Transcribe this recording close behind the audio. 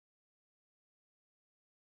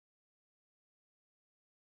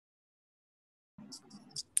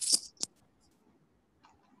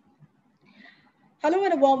Hello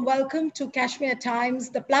and a warm welcome to Kashmir Times,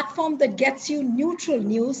 the platform that gets you neutral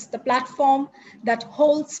news, the platform that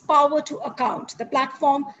holds power to account, the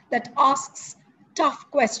platform that asks tough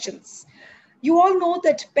questions. You all know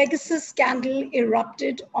that Pegasus scandal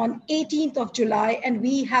erupted on 18th of July, and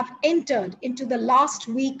we have entered into the last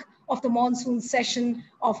week of the monsoon session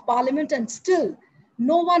of Parliament, and still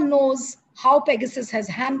no one knows how Pegasus has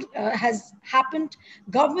happened.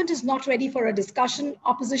 Government is not ready for a discussion.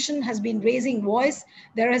 Opposition has been raising voice.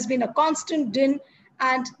 There has been a constant din,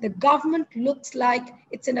 and the government looks like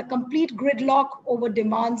it's in a complete gridlock over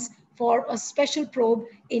demands for a special probe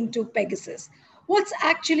into Pegasus. What's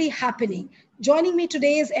actually happening? Joining me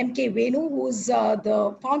today is MK Venu, who is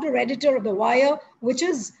the founder editor of The Wire, which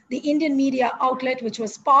is the Indian media outlet, which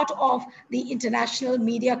was part of the international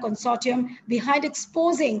media consortium behind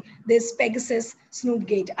exposing this Pegasus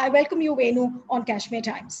Snoopgate. I welcome you, Venu, on Kashmir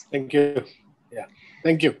Times. Thank you. Yeah,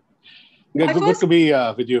 thank you. Good to be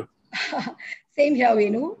with you. Same here,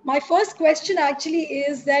 Venu. My first question actually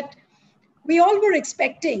is that we all were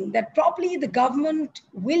expecting that probably the government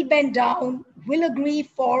will bend down, will agree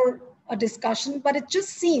for a discussion, but it just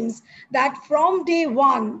seems that from day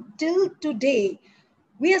one till today,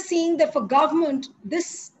 we are seeing that for government,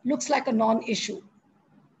 this looks like a non-issue.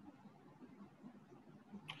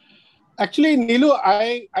 Actually, Neelu,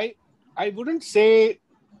 I wouldn't say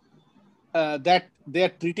that they are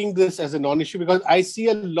treating this as a non-issue, because I see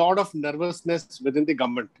a lot of nervousness within the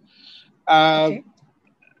government. Okay.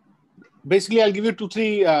 Basically, I'll give you two,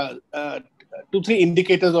 three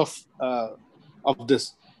indicators of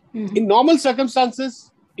this. Mm-hmm. In normal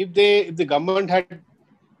circumstances, if the government had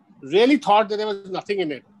really thought that there was nothing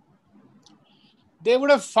in it, they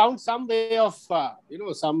would have found some way of,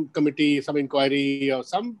 some committee, some inquiry, or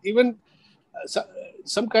some kind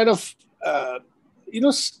of,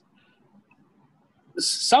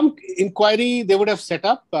 some inquiry they would have set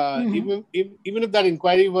up, even if that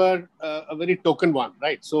inquiry were a very token one,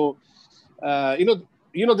 right? So,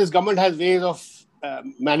 this government has ways of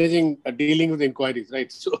managing, dealing with inquiries,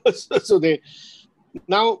 right? So they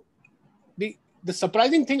now the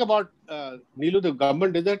surprising thing about Neelu, the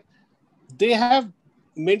government, is that they have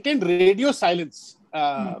maintained radio silence.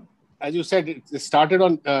 As you said, it started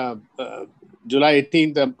on July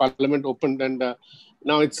 18th. The Parliament opened, and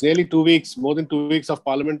now it's nearly 2 weeks, more than 2 weeks of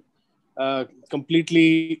Parliament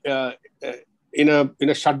completely in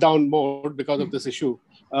a shutdown mode because of this issue,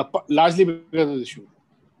 largely because of this issue.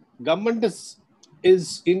 Government is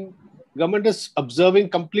observing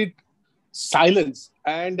complete silence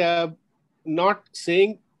and not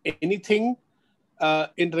saying anything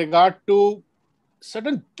in regard to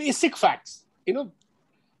certain basic facts,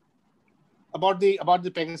 about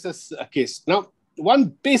the Pegasus case. Now,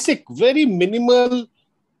 one basic, very minimal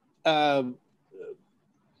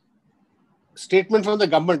statement from the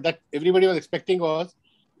government that everybody was expecting was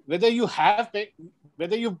whether you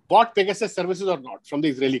bought Pegasus services or not from the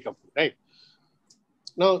Israeli company, right?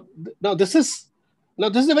 Now this is a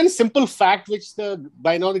very simple fact which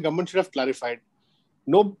by now the government should have clarified.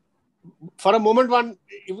 No, for a moment,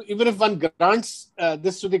 even if one grants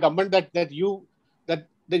this to the government that you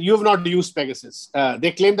have not used Pegasus,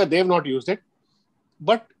 they claim that they have not used it.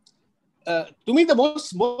 But to me, the more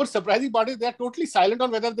surprising part is they are totally silent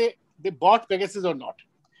on whether they bought Pegasus or not.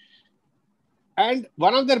 And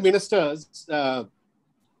one of their ministers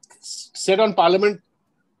said on Parliament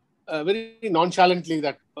very nonchalantly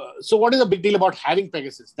that, so what is the big deal about having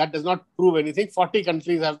Pegasus? That does not prove anything. 40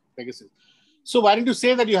 countries have Pegasus. So why didn't you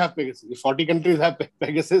say that you have Pegasus? If 40 countries have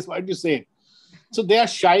Pegasus, why did you say it? So they are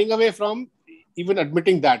shying away from even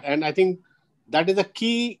admitting that. And I think that is a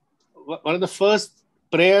key, one of the first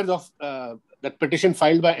prayers of that petition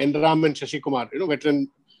filed by Enram and Shashi Kumar, veteran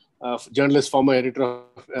journalist, former editor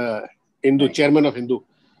of Hindu, chairman of Hindu.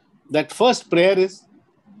 That first prayer is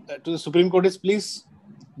to the Supreme Court is, please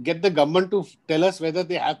get the government to tell us whether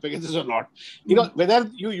they have Pegasus or not. Whether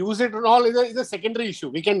you use it or not is a secondary issue.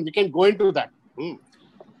 We can go into that.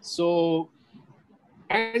 So,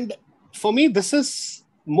 and for me, this is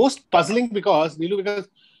most puzzling because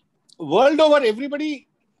world over, everybody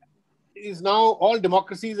is now, all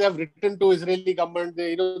democracies have written to Israeli government.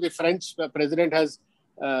 The French president has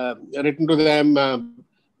written to them.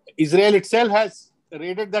 Israel itself has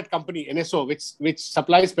raided that company, NSO, which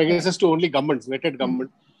supplies Pegasus to only governments, vetted government.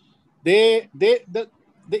 The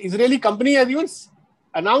Israeli company has even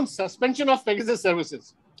announced suspension of Pegasus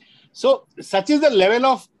services. So such is the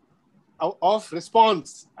level of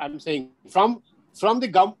response, I'm saying, from the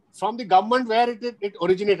government where it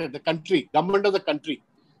originated, the country, government of the country.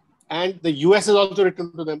 And the US has also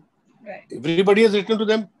written to them. Right. Everybody has written to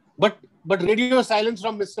them, but radio silence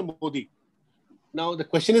from Mr. Modi. Now the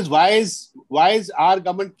question is, why is our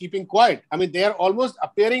government keeping quiet? I mean, they are almost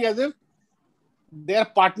appearing as if they are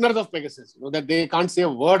partners of Pegasus. That they can't say a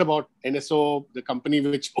word about NSO, the company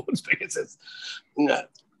which owns Pegasus.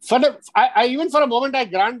 Even for a moment, I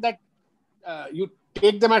grant that you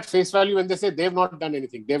take them at face value when they say they've not done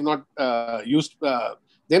anything. They've not used.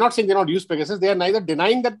 They're not saying they're not used Pegasus. They are neither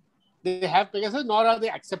denying that they have Pegasus, nor are they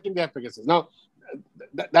accepting they have Pegasus. Now,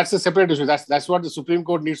 that's a separate issue. That's what the Supreme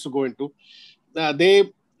Court needs to go into.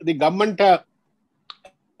 The government the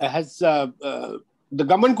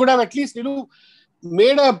government could have at least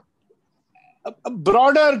made a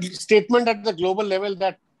broader statement at the global level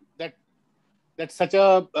that such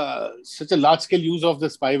a large scale use of the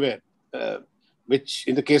spyware, which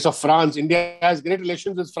in the case of France, India has great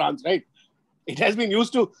relations with France, right? It has been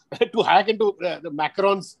used to hack into the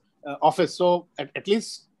Macron's office. So at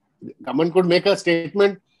least the government could make a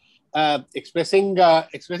statement expressing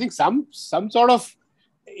some sort of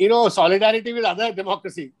solidarity with other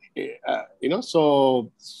democracy.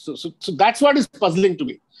 So that's what is puzzling to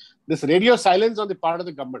me. This radio silence on the part of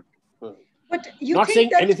the government. But you not think saying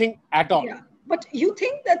that, anything at all. Yeah, but you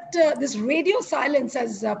think that this radio silence,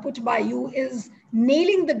 as put by you, is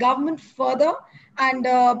nailing the government further and,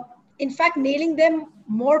 in fact, nailing them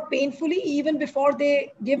more painfully even before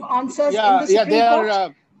they give answers in the Supreme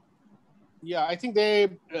Court? I think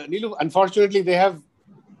Neelu, unfortunately, they have,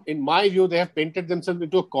 in my view, they have painted themselves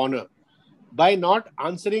into a corner by not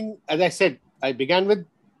answering. As I said, I began with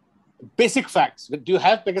basic facts. Do you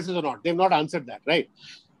have Pegasus or not? They've not answered that, right?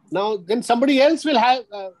 Now, then somebody else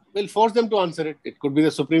will force them to answer it. It could be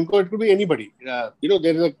the Supreme Court. It could be anybody.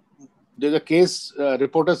 There's a case.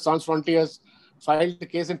 Reporters Sans Frontiers filed a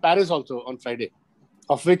case in Paris also on Friday,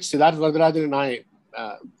 of which Siddharth Vardarajan and I,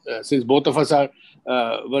 since both of us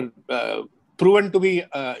were proven to be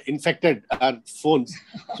infected, our phones.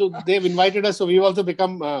 So they've invited us. So we've also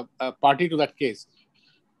become a party to that case.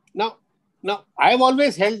 Now, I've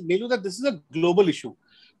always held, Neelu, that this is a global issue.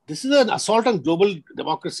 This is an assault on global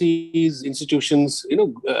democracies, institutions,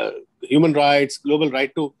 human rights, global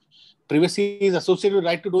right to privacy is associated with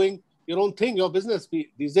right to doing your own thing, your business.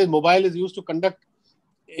 These days, mobile is used to conduct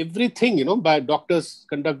everything, by doctors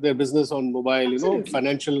conduct their business on mobile, Absolutely.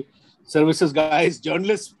 Financial services guys,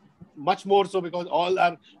 journalists, much more so, because all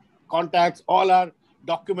our contacts, all our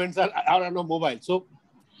documents are on a mobile. So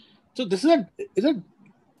this is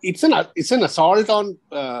it's an assault on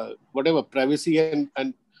whatever privacy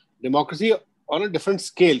and democracy on a different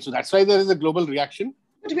scale. So that's why there is a global reaction.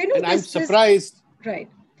 But Venu, and I'm surprised. Right.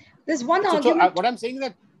 There's one argument. So what I'm saying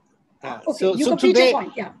that. Okay, you complete your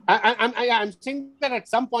point. Yeah. I'm saying that at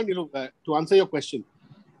some point, to answer your question,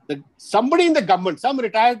 that somebody in the government, some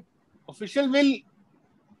retired official will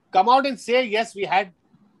come out and say, yes, we had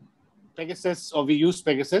Pegasus or we used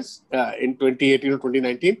Pegasus in 2018 or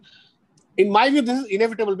 2019. In my view, this is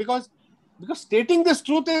inevitable because stating this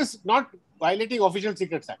truth is not violating Official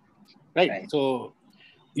Secrets Act, right? So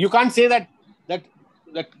you can't say that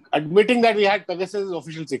admitting that we had Pegasus is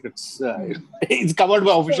official secrets. It's covered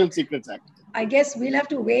by Official Secrets Act. I guess we'll have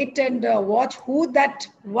to wait and watch who that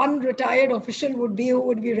one retired official would be, who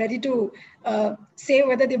would be ready to say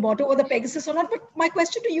whether they bought over the Pegasus or not. But my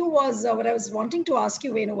question to you was, what I was wanting to ask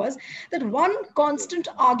you, Venu, was that one constant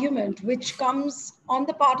argument which comes on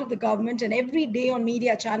the part of the government, and every day on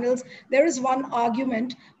media channels, there is one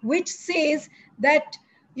argument which says that,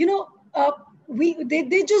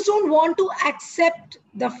 they just don't want to accept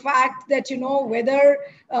the fact that, whether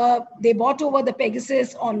they bought over the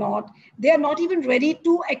Pegasus or not. They are not even ready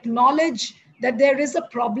to acknowledge that there is a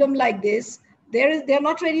problem like this. They're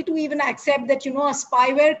not ready to even accept that, a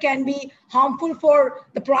spyware can be harmful for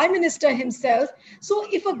the Prime Minister himself. So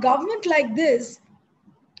if a government like this,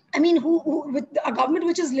 with a government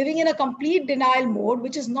which is living in a complete denial mode,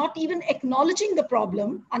 which is not even acknowledging the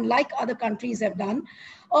problem, unlike other countries have done,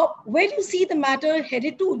 where do you see the matter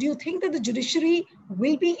headed to? Do you think that the judiciary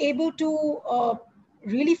will be able to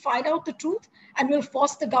really find out the truth and will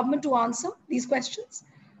force the government to answer these questions?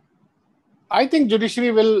 I think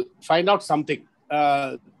judiciary will find out something.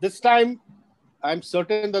 This time, I'm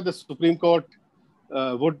certain that the Supreme Court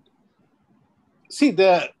would see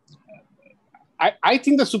I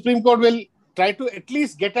think the Supreme Court will try to at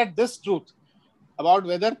least get at this truth about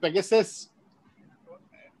whether Pegasus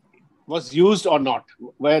was used or not,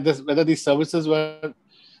 whether these services were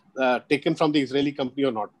taken from the Israeli company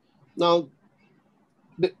or not. Now,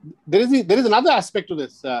 there is another aspect to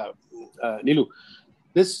this, Neelu.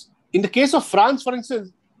 In the case of France, for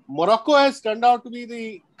instance, Morocco has turned out to be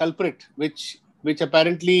the culprit, which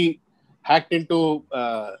apparently hacked into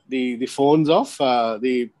the phones of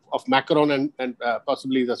Macron and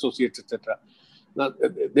possibly his associates, etc. Now,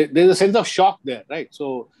 there's a sense of shock there, right?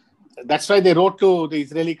 So that's why they wrote to the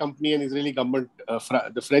Israeli company and Israeli government.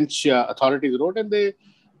 The French authorities wrote, and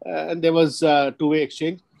there was two-way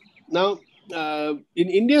exchange. Now, in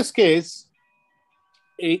India's case,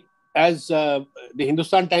 as the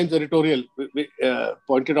Hindustan Times editorial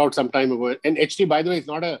pointed out some time ago, and HT, by the way,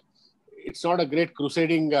 it's not a great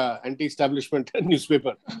crusading anti-establishment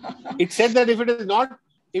newspaper. It said that if it is not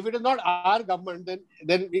our government, then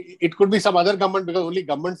it could be some other government, because only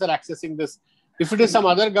governments are accessing this. If it is some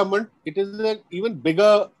other government, it is an even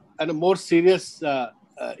bigger and a more serious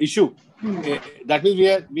issue. That means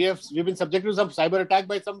we've been subjected to some cyber attack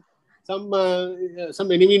by some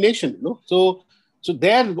enemy nation. So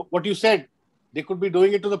there, what you said, they could be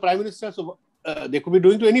doing it to the Prime Minister. So they could be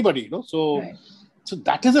doing to anybody. So. Right. So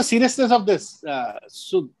that is the seriousness of this.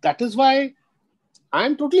 So that is why I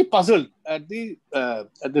am totally puzzled at the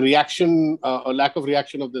reaction or lack of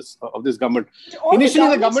reaction of this government. Initially,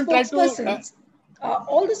 the government tried to.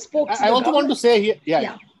 All the spokes. I also want to say here.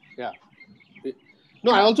 Yeah.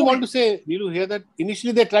 No, I also want to say, Neelu, here that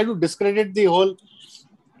initially they tried to discredit the whole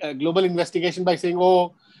global investigation by saying,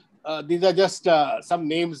 these are just some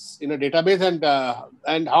names in a database,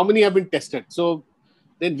 and how many have been tested. So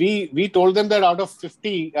then we told them that out of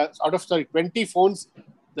 20 phones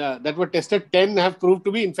that were tested, 10 have proved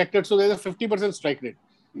to be infected. So there's a 50% strike rate,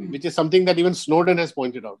 which is something that even Snowden has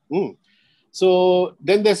pointed out. So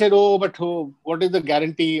then they said, what is the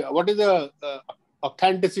guarantee? What is the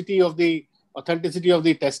authenticity of the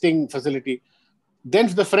testing facility?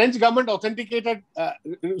 Then the French government authenticated,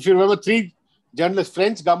 if you remember, 3 journalists,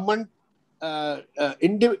 French government's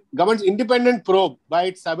independent probe by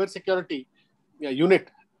its cybersecurity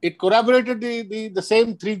unit. It corroborated the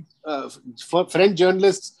same 3 French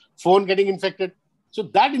journalists' phone getting infected. So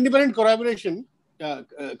that independent corroboration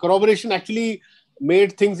actually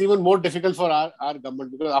made things even more difficult for our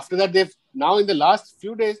government, because after that, now in the last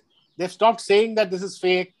few days, they've stopped saying that this is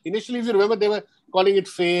fake. Initially, if you remember, they were calling it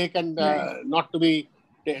fake and not to be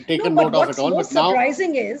taken note of at all. What's most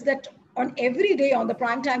surprising is that on every day on the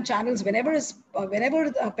primetime channels, whenever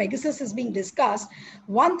Pegasus is being discussed,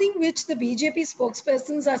 one thing which the BJP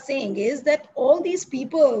spokespersons are saying is that all these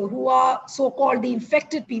people who are so-called the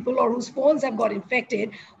infected people or whose phones have got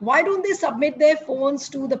infected, why don't they submit their phones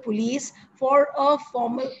to the police for a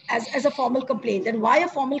formal as a formal complaint? And why a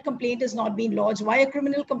formal complaint has not been lodged? Why a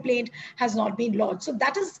criminal complaint has not been lodged? So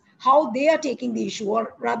that is how they are taking the issue,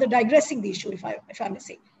 or rather digressing the issue, if I may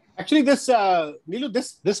say. Actually, Neelu,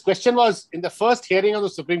 this question was in the first hearing of the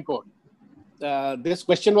Supreme Court. This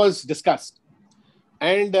question was discussed,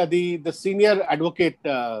 and the senior advocate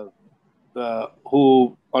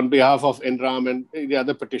who, on behalf of NRAM and the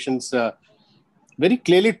other petitions, very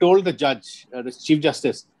clearly told the judge, the Chief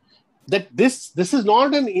Justice, that this is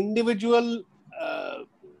not an individual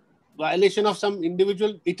violation of some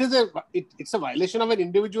individual. It's a violation of an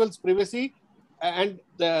individual's privacy. And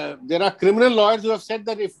there are criminal lawyers who have said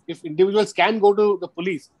that if individuals can go to the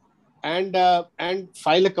police and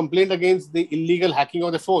file a complaint against the illegal hacking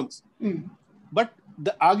of the phones. But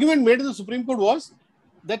the argument made in the Supreme Court was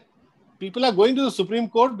that people are going to the Supreme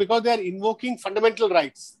Court because they are invoking fundamental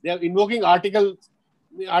rights. They are invoking articles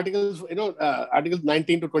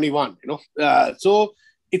 19 to 21. So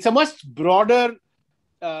it's a much broader,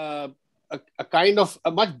 a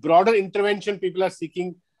much broader intervention people are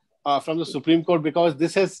seeking from the Supreme Court, because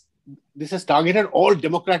this has targeted all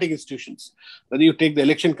democratic institutions. Whether you take the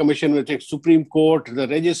Election Commission, whether you take Supreme Court, the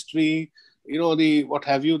registry,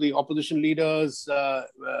 the opposition leaders,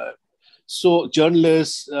 so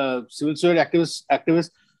journalists, civil society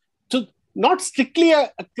activists. So not strictly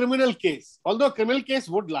a criminal case, although a criminal case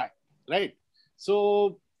would lie, right?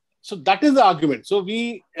 So that is the argument. So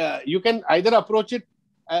you can either approach it,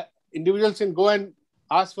 individuals can go and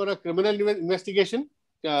ask for a criminal investigation,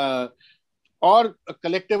 or a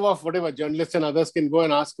collective of whatever journalists and others can go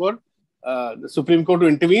and ask for the Supreme Court to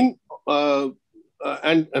intervene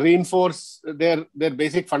and reinforce their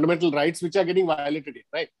basic fundamental rights, which are getting violated here,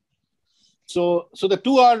 right? So the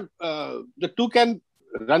two can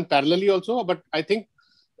run parallelly also, but I think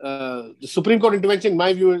the Supreme Court intervention, in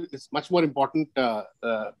my view, is much more important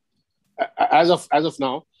as of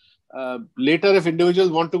now. Later, if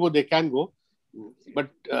individuals want to go, they can go.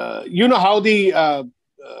 But how the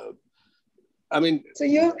so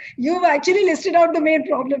you've actually listed out the main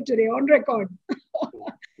problem today on record. But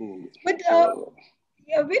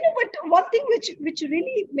one thing which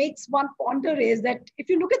really makes one ponder is that if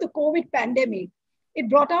you look at the COVID pandemic, it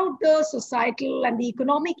brought out the societal and the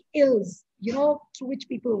economic ills, through which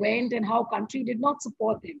people went and how country did not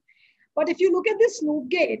support them. But if you look at this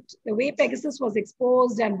Snoopgate, the way Pegasus was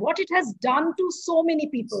exposed and what it has done to so many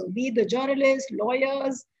people, be it the journalists,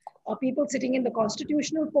 lawyers, people sitting in the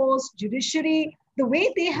constitutional post, judiciary, the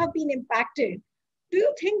way they have been impacted, do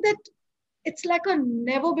you think that it's like a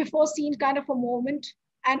never before seen kind of a moment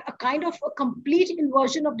and a kind of a complete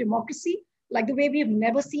inversion of democracy, like the way we've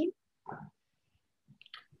never seen?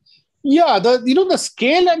 Yeah, the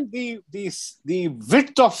scale and the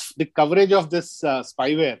width of the coverage of this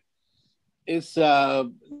spyware is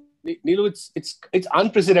Neelu, it's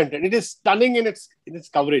unprecedented. It is stunning in its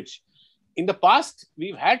coverage. In the past,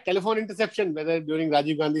 we've had telephone interception, whether during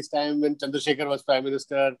Rajiv Gandhi's time when Chandrasekhar was Prime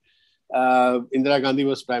Minister, Indira Gandhi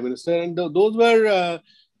was Prime Minister, and those were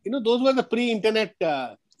the pre-internet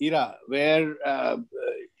era where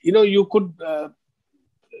you could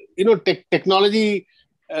technology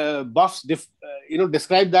buffs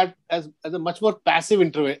describe that as a much more passive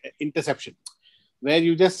interception, where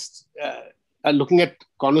you just are looking at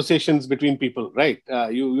conversations between people, right?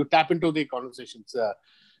 You tap into the conversations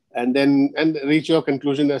and reach your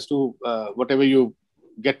conclusion as to whatever you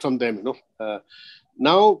get from them.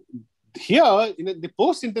 Now here in the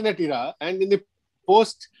post-internet era and in the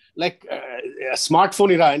post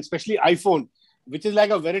smartphone era, and especially iPhone, which is like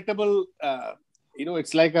a veritable,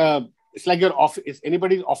 it's like your office,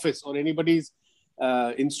 anybody's office or anybody's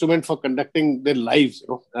instrument for conducting their lives.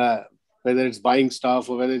 Whether it's buying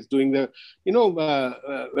stuff or whether it's doing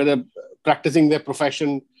whether practicing their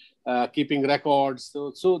profession, keeping records.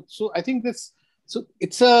 So I think it's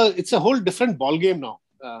a whole different ball game now.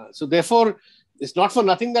 So therefore, it's not for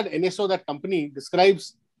nothing that NSO, that company,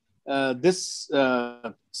 describes this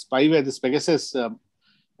spyware, this Pegasus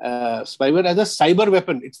spyware, as a cyber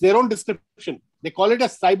weapon. It's their own description. They call it a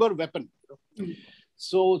cyber weapon.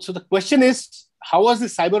 So the question is, how was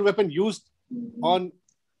this cyber weapon used on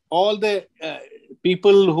all the key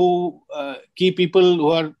people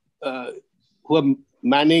who are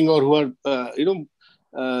manning or who are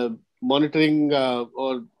monitoring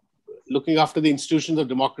or looking after the institutions of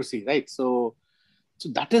democracy, right? So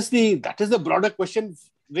that is the broader question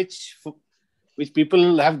which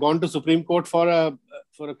people have gone to Supreme Court for a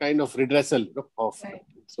kind of redressal of. Right.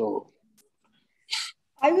 So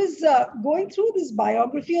I was going through this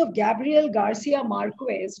biography of Gabriel Garcia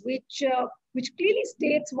Marquez, which clearly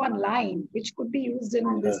states one line, which could be used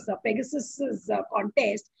in this Pegasus's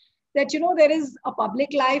contest, that, there is a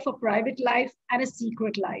public life, a private life, and a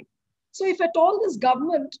secret life. So if at all this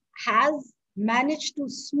government has managed to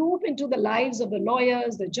snoop into the lives of the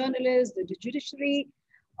lawyers, the journalists, the judiciary,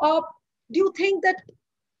 do you think that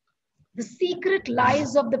the secret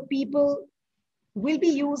lives of the people will be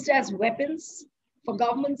used as weapons for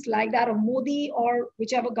governments like that of Modi or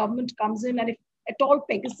whichever government comes in? And if at all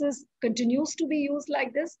Pegasus continues to be used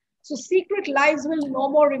like this, so secret lives will no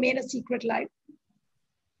more remain a secret life?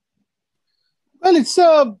 Well, it's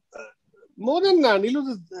more than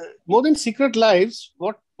Neelu, more than secret lives.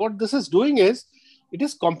 What this is doing is, it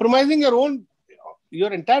is compromising your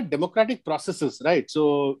entire democratic processes, right?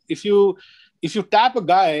 So if you tap a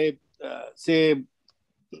guy, say,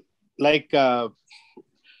 like,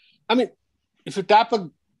 if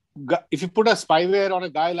you put a spyware on a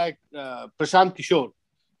guy like Prashant Kishore,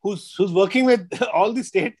 who's working with all the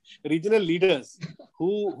state regional leaders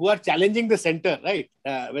who are challenging the center, right?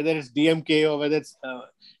 Whether it's DMK or whether it's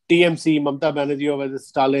TMC, Mamata Banerjee, or whether it's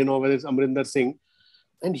Stalin or whether it's Amrinder Singh,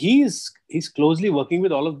 and he's closely working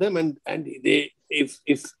with all of them, and they if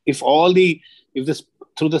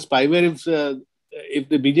through the spyware, if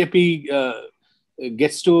the BJP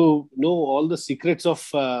gets to know all the secrets of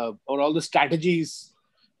or all the strategies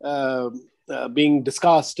being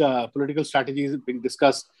discussed, political strategies being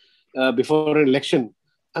discussed before an election,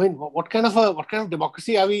 I mean, what kind of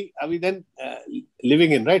democracy are we then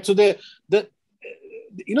living in, right? So the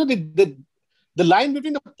line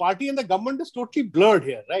between the party and the government is totally blurred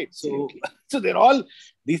here, right? So they're all,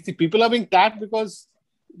 these people are being tapped because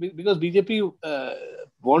BJP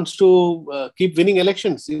wants to keep winning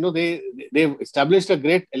elections. They've established a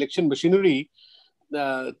great election machinery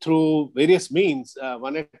through various means.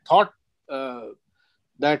 One had thought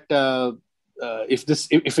that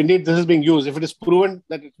if indeed this is being used, if it is proven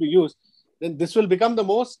that it's being used, then this will become the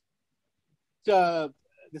most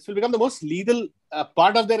lethal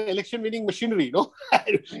part of their election winning machinery,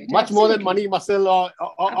 much more than money, muscle, or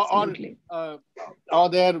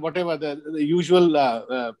their whatever the usual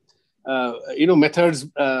methods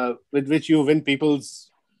with which you win people's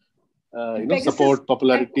support,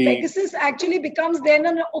 popularity. Pegasus actually becomes then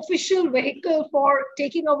an official vehicle for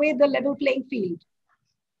taking away the level playing field.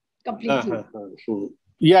 completely.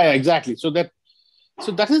 Yeah, exactly. So that is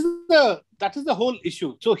the whole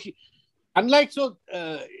issue. So unlike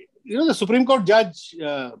the Supreme Court judge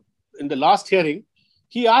in the last hearing,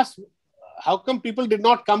 he asked how come people did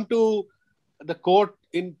not come to the court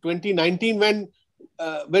in 2019 when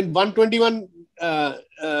 121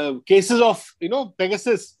 cases of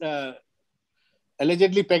Pegasus,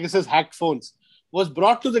 allegedly Pegasus hacked phones, was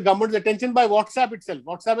brought to the government's attention by WhatsApp itself.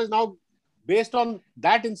 WhatsApp is now, based on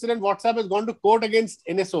that incident, WhatsApp has gone to court against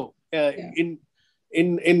NSO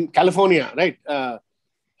in California, right?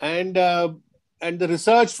 And the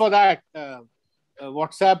research for that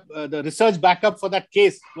WhatsApp, the research backup for that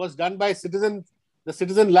case was done by the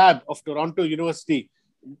Citizen Lab of Toronto University,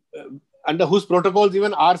 under whose protocols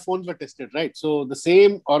even our phones were tested, right? So the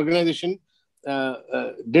same organization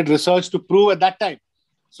did research to prove at that time.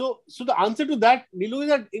 So the answer to that, Neelu, is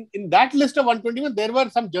that in that list of 121, there were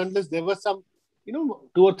some journalists, there were some, 2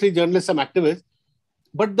 or 3 journalists, some activists,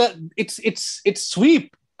 but its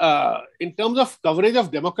sweep in terms of coverage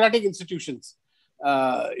of democratic institutions,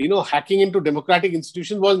 hacking into democratic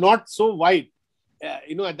institutions was not so wide.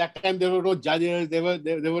 At that time there were no judges, there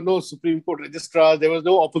were no Supreme Court registrars, there was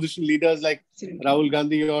no opposition leaders like Rahul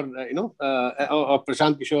Gandhi or or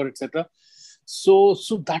Prashant Kishore, etc. So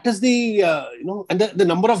that is the and the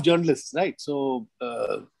number of journalists, right? So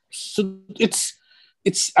it's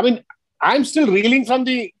I mean, I'm still reeling from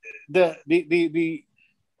the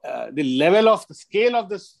level of the scale of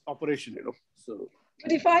this operation, So.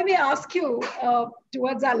 But if I may ask you,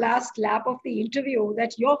 towards our last lap of the interview,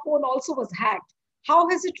 that your phone also was hacked. How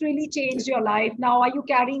has it really changed your life? Now, are you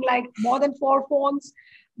carrying like more than 4 phones?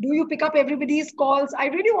 Do you pick up everybody's calls? I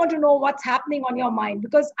really want to know what's happening on your mind,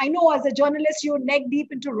 because I know as a journalist, you're neck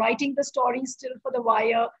deep into writing the stories still for the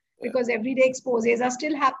Wire, because everyday exposes are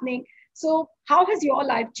still happening. So how has your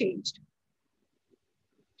life changed?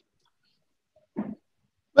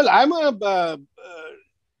 Well,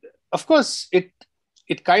 of course, it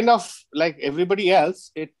kind of, like everybody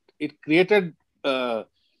else, it created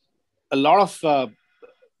a lot of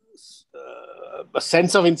a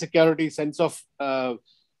sense of insecurity, sense of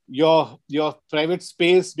your private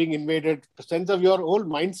space being invaded, sense of your whole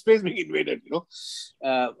mind space being invaded.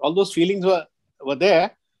 All those feelings were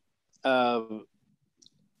there, and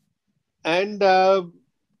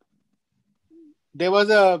there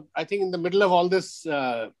was I think in the middle of all this,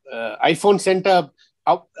 iPhone sent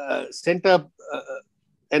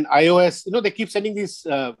an iOS. They keep sending these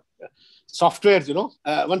softwares.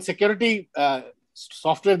 One security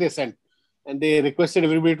software they sent, and they requested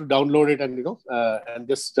everybody to download it and and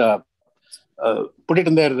just put it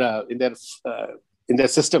in their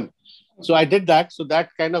system. So I did that. So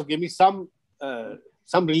that kind of gave me some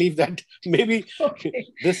relief that maybe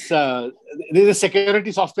this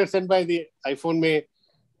security software sent by the iPhone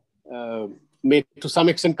may to some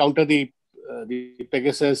extent counter the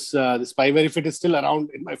Pegasus, the spyware, if it is still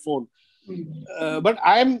around in my phone. But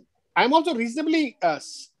I'm also reasonably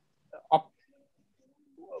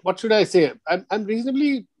what should I say? I'm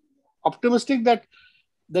reasonably optimistic that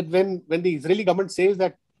when the Israeli government says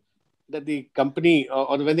that the company,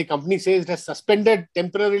 or when the company says it has suspended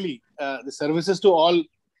temporarily the services to all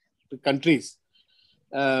the countries,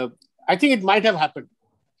 I think it might have happened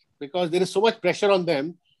because there is so much pressure on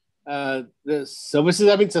them. The services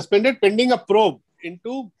have been suspended pending a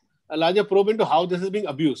larger probe into how this is being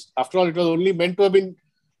abused. After all, it was only meant to have been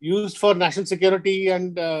used for national security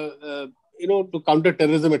and to counter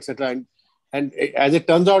terrorism, etc. And as it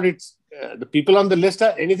turns out, it's the people on the list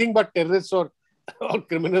are anything but terrorists or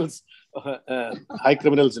criminals, high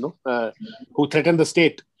criminals, who threaten the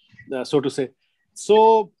state, so to say.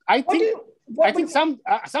 So I think some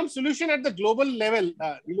solution at the global level.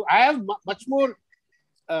 I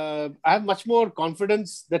have much more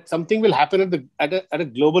confidence that something will happen at a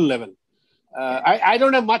global level. I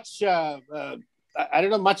don't have much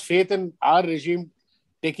faith in our regime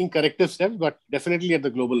taking corrective steps, but definitely at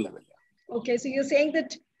the global level. Yeah. Okay, so you're saying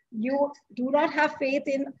that you do not have faith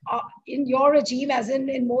in your regime, as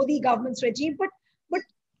in Modi government's regime, but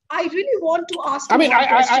I really want to ask.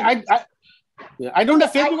 I don't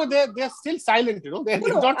have faith because they're still silent. They've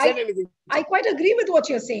not said anything. I quite agree with what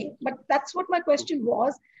you're saying, but that's what my question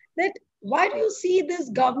was. That why do you see this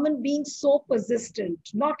government being so persistent,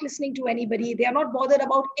 not listening to anybody? They are not bothered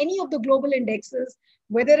about any of the global indexes,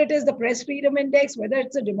 whether it is the press freedom index, whether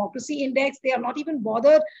it's a democracy index. They are not even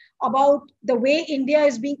bothered about the way India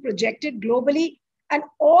is being projected globally. And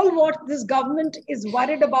all what this government is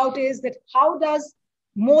worried about is that how does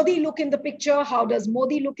Modi look in the picture? How does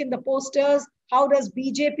Modi look in the posters? How does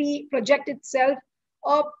BJP project itself?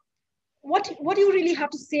 What do you really have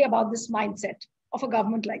to say about this mindset? of a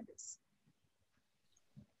government like this?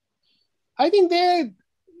 I think they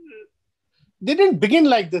didn't begin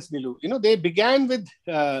like this, Neelu. They began with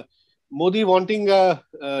Modi wanting a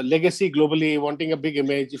legacy globally, wanting a big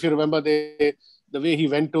image. If you remember, the way he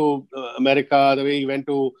went to America, the way he went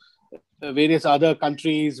to various other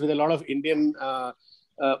countries with a lot of Indian,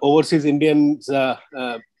 overseas Indians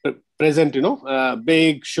present,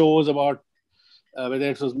 big shows about whether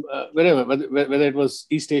it was whether it was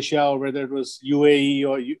East Asia or whether it was UAE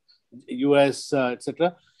or US,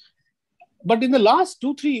 etc. But in the last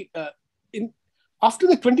 2-3, after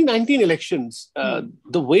the 2019 elections,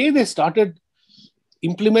 the way they started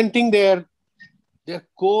implementing their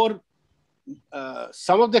core,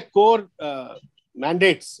 some of the core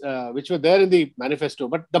mandates which were there in the manifesto,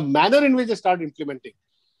 but the manner in which they started implementing,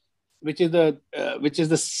 which is the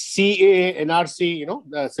CAA, NRC,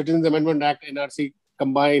 the Citizens Amendment Act, NRC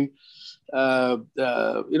combined, and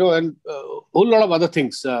a whole lot of other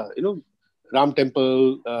things, Ram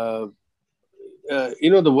Temple,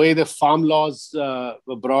 the way the farm laws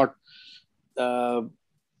were brought,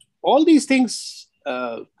 all these things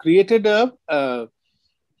created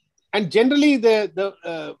and generally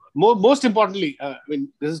most importantly,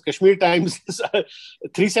 this is Kashmir Times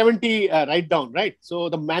 370 write down, right? So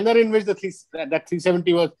the manner in which that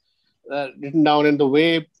 370 was written down, and the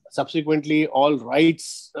way subsequently all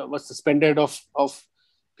rights was suspended of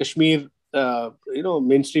Kashmir,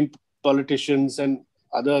 mainstream politicians and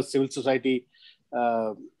other civil society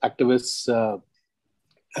activists,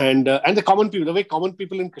 and the common people, the way common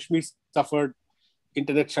people in Kashmir suffered,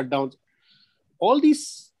 internet shutdowns, all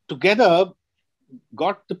these together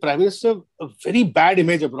got the Prime Minister a very bad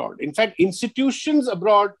image abroad. In fact, institutions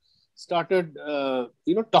abroad started,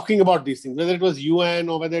 talking about these things, whether it was UN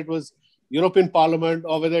or whether it was European Parliament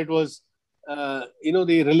or whether it was,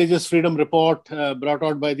 the Religious Freedom Report brought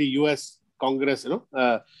out by the US Congress,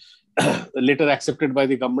 later accepted by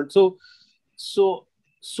the government. So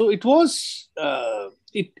it was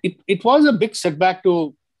it was a big setback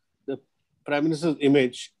to the Prime Minister's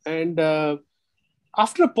image, and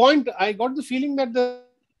after a point, I got the feeling that the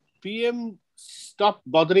PM stopped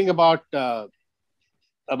bothering about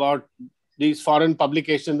these foreign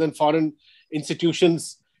publications and foreign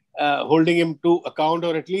institutions holding him to account,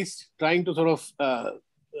 or at least trying to sort of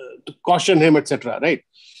to caution him, etc. Right?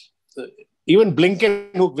 Even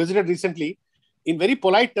Blinken, who visited recently, in very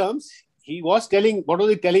polite terms, he was telling, what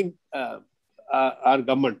was he telling our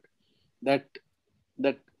government? That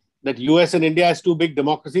US and India, as two big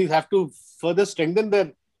democracies, have to further strengthen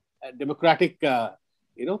their democratic,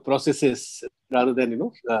 processes rather than,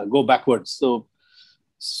 go backwards. So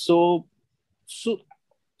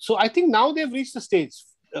I think now they've reached the stage.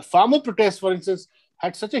 Farmer protests, for instance,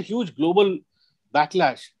 had such a huge global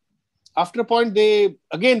backlash. After a point, they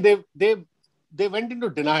went into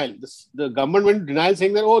denial. The government went into denial,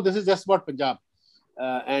 saying that, this is just about Punjab,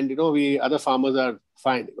 and we other farmers are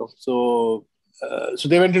fine. So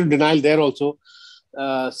they went into denial there also.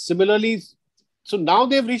 Similarly, so now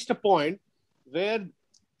they've reached a point where,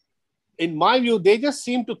 in my view, they just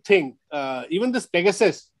seem to think, even this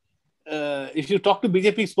Pegasus, if you talk to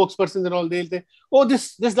BJP spokespersons and all, they'll say,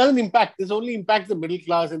 this doesn't impact. This only impacts the middle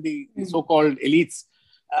class and the so-called elites.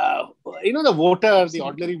 The voter, the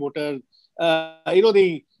ordinary voter,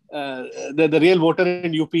 the real voter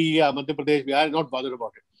in UP, Madhya Pradesh, we are not bothered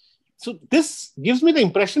about it. So this gives me the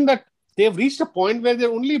impression that they have reached a point where they're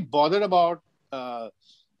only bothered about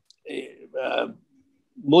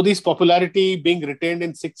Modi's popularity being retained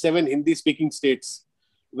in 6-7 Hindi-speaking states,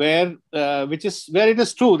 where it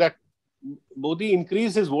is true that Modi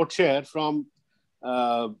increased his vote share from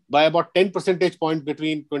by about 10 percentage points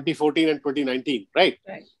between 2014 and 2019, right?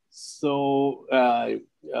 Right. So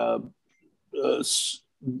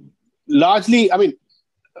largely,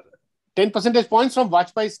 10 percentage points from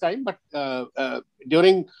Vajpayee's time, but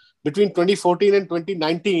between 2014 and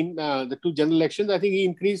 2019, the two general elections, I think he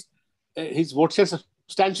increased his vote share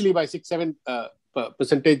substantially by 6-7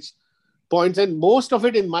 percentage points, and most of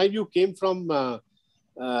it, in my view, came from non-Yadav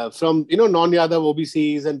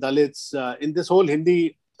OBCs and Dalits in this whole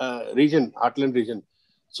Hindi region, heartland region.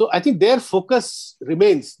 So I think their focus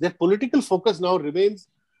remains, their political focus now remains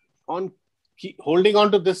on holding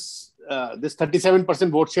on to this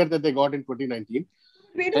 37% vote share that they got in 2019.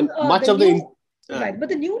 And much of right, but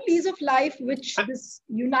the new lease of life, which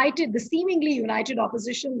the seemingly united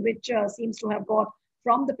opposition, which seems to have got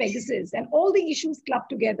from the Pegasus, and all the issues clubbed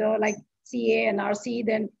together, like CA and RC,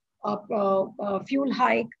 then fuel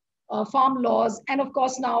hike, farm laws, and of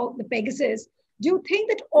course now the Pegasus. Do you think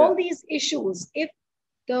that all these issues, if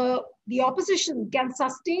the opposition can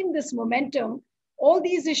sustain this momentum, all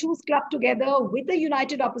these issues clubbed together with the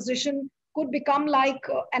united opposition could become like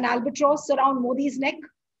an albatross around Modi's neck,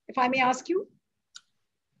 if I may ask you?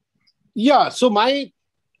 Yeah.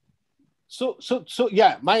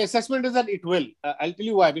 My assessment is that it will. I'll tell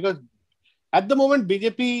you why. Because at the moment,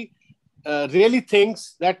 BJP really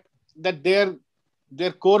thinks that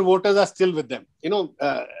their core voters are still with them.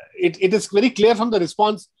 It is very clear from the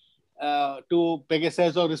response to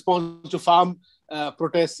Pegasus or response to farm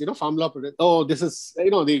protests, farm law protests. Oh, this is,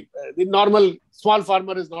 the normal small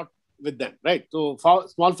farmer is not with them, right? So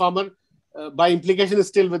small farmer by implication is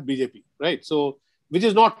still with BJP, right? So, which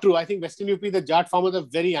is not true. I think Western UP, the Jat farmers are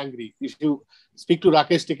very angry. If you speak to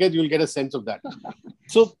Rakesh Tikait, you'll get a sense of that.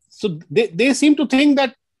 So they seem to think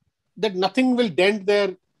that nothing will dent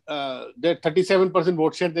their 37%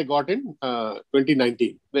 vote share they got in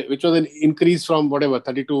 2019, which was an increase from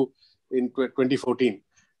 32 in 2014.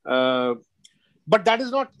 But that is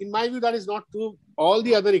not, in my view, that is not true. All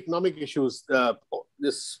the other economic issues,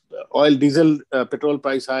 this oil, diesel, petrol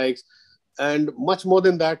price hikes, and much more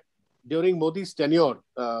than that, during Modi's tenure,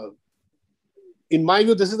 in my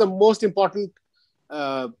view, this is the most important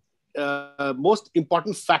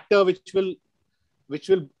factor which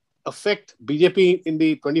will affect BJP in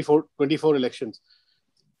the 24 elections.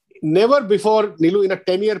 Never before, Neelu, in a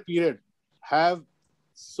 10-year period, have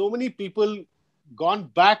so many people gone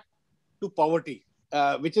back to poverty,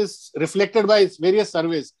 which is reflected by various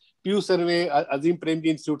surveys, Pew survey, Azim Premji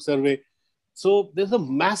Institute survey. So there's a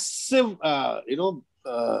massive,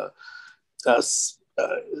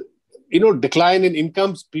 decline in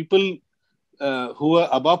incomes. People who are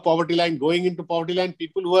above poverty line going into poverty line.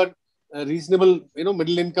 People who are reasonable,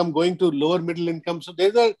 middle income going to lower middle income. So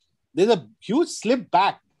there's a huge slip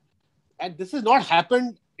back, and this has not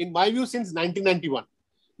happened, in my view, since 1991.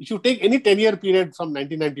 If you take any 10-year period from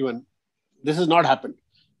 1991, this has not happened.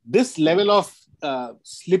 This level of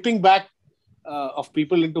slipping back of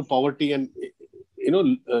people into poverty and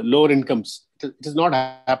lower incomes, it has not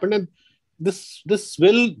happened, and this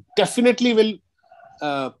will definitely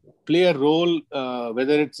play a role,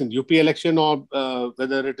 whether it's in UP election or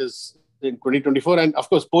whether it is in 2024, and of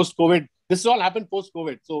course post-COVID. This all happened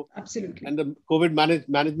post-COVID, so absolutely, and the COVID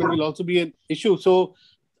management will also be an issue. So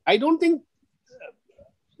I don't think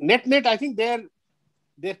net. I think their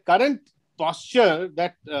current posture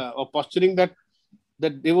posturing that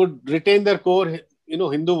they would retain their core,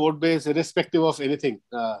 Hindu vote base irrespective of anything.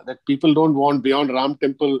 That people don't want beyond Ram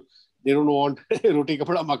temple. They don't want roti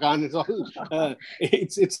kapda makan. It's all.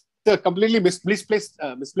 It's a completely misplaced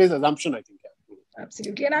assumption, I think.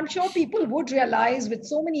 Absolutely. And I'm sure people would realize, with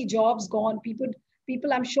so many jobs gone, people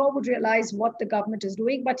I'm sure would realize what the government is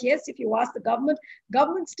doing. But yes, if you ask the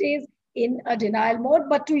government stays in a denial mode.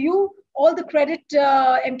 But to you, all the credit,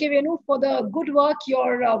 MK Venu, for the good work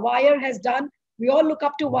your Wire has done. We all look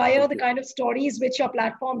up to Wire, the kind of stories which your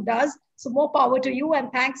platform does. So more power to you,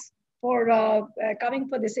 and thanks for coming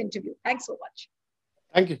for this interview. Thanks so much.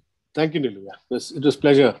 Thank you. Thank you, Neelu. It was a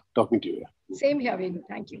pleasure talking to you. Same here, Venu.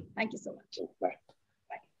 Thank you. Thank you so much. Bye.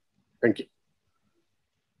 Bye. Thank you.